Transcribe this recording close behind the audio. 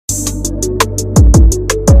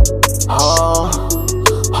I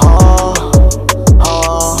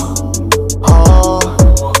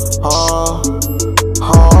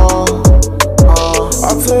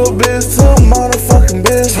told bitch to a motherfucking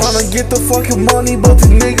bitch, tryna get the fucking money, but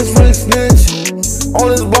these niggas really snitch. On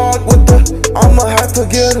this block with the, I'ma have to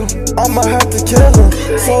get him, I'ma have to kill him,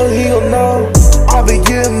 so he'll know. I be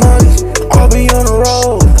getting money, I be on the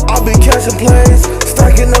road, I be catching plays,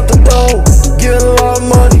 stacking up the dough, get a lot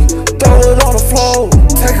of money, throw it on the floor,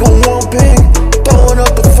 taking one pick, throwing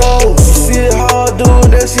up the fold. She see how I do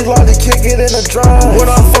it, then she like to kick it in the drive. When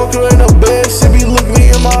I fuck her in the bed, she be looking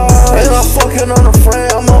me in my eyes, and I'm fucking on a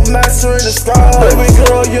friend, I'm a master in the sky. Baby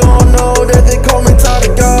girl, you don't know that they call me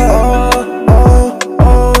TAITHEGUY.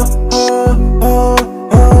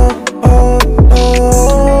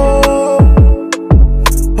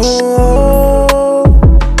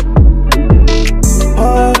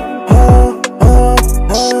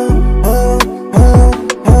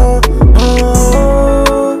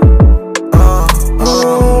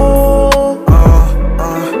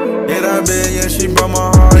 Yeah, she broke my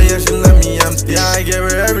heart, yeah, she left me empty. Yeah, I gave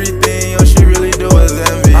her everything, all she really do is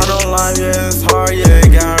envy. I know life, yeah, it's hard, yeah,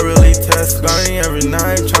 it got really test. Grinding every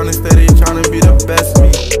night, tryna steady, tryna be the best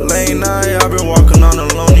me. Late night, I've been walking on a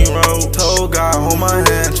lonely road. Told God, hold my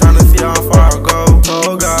hand, tryna see how far I go.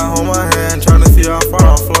 Told God, hold my hand, tryna see how far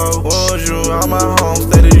I flow. Was you out my home,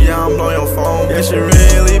 steady, yeah, I'm blowing your phone. Yeah, she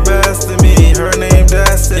really best to me, her name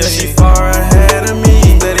Destiny. Yeah, she far ahead of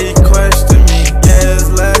me, steady question me, yeah,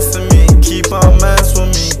 it's less than me. Keep on mess with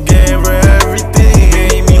me, gave her everything,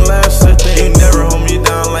 gave me lesser thing. You never hold me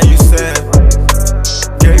down like you said.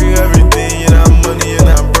 Gave you everything, yeah, that money and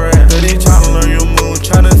that bread. Steady tryna learn your mood,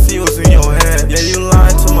 tryna see what's in your head. Yeah, you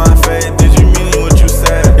lied to my face, did you mean what you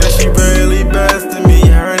said? Yeah, she barely best to me,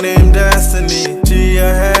 her name Destiny. She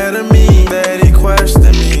ahead of me, steady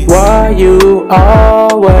question me. Why you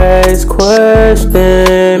always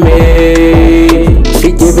question me?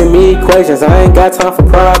 She giving me equations, I ain't got time for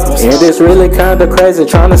problems. And it's really kinda crazy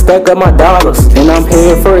trying to stack up my dollars. And I'm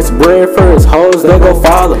heading first, bread first, hoes they go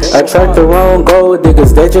follow. Attract the wrong gold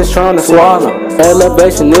diggers, they just trying to swallow.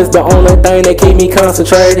 Elevation is the only thing that keep me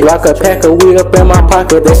concentrated. Like a pack of weed up in my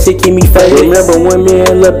pocket, that shit keep me faded. Remember when me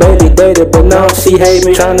and lil' baby dated, but now she hate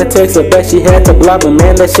me. Trying to text her back, she had to block me,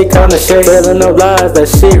 man, that shit kinda shady. Telling no lies, that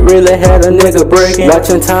shit really had a nigga breaking.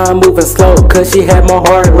 Watching time moving slow, cause she had my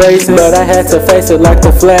heart racing. But I had to face it like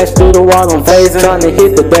the flash through the wall I'm phasing. Trying to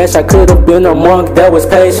hit the dash, I could've been a monk that was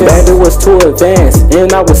patient. Baby was too advanced,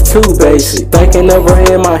 and I was too basic. Thinking of her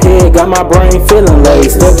in my head, got my brain feeling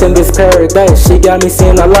lazy. Stuck in this paradise, she got me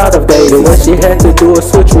seeing a lot of days. What she had to do is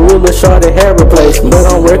switch ruler, shorty hair replacement. But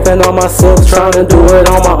I'm working on myself, trying to do it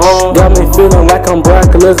on my own. Got me feeling like I'm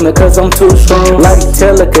Brock Lesnar, cause I'm too strong. Like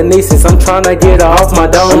telekinesis, I'm trying to get her off my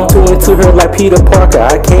dome. I'm too into her like Peter Parker,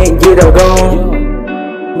 I can't get her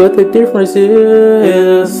gone. But the difference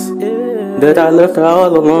is that I left her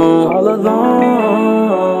all alone. All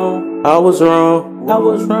alone. I was wrong. I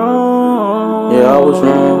was wrong. Yeah, I was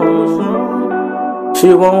wrong.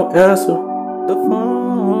 She won't answer the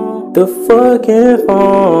phone. The fucking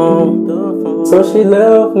phone. So she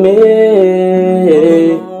left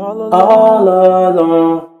me all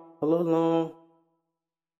alone. All alone.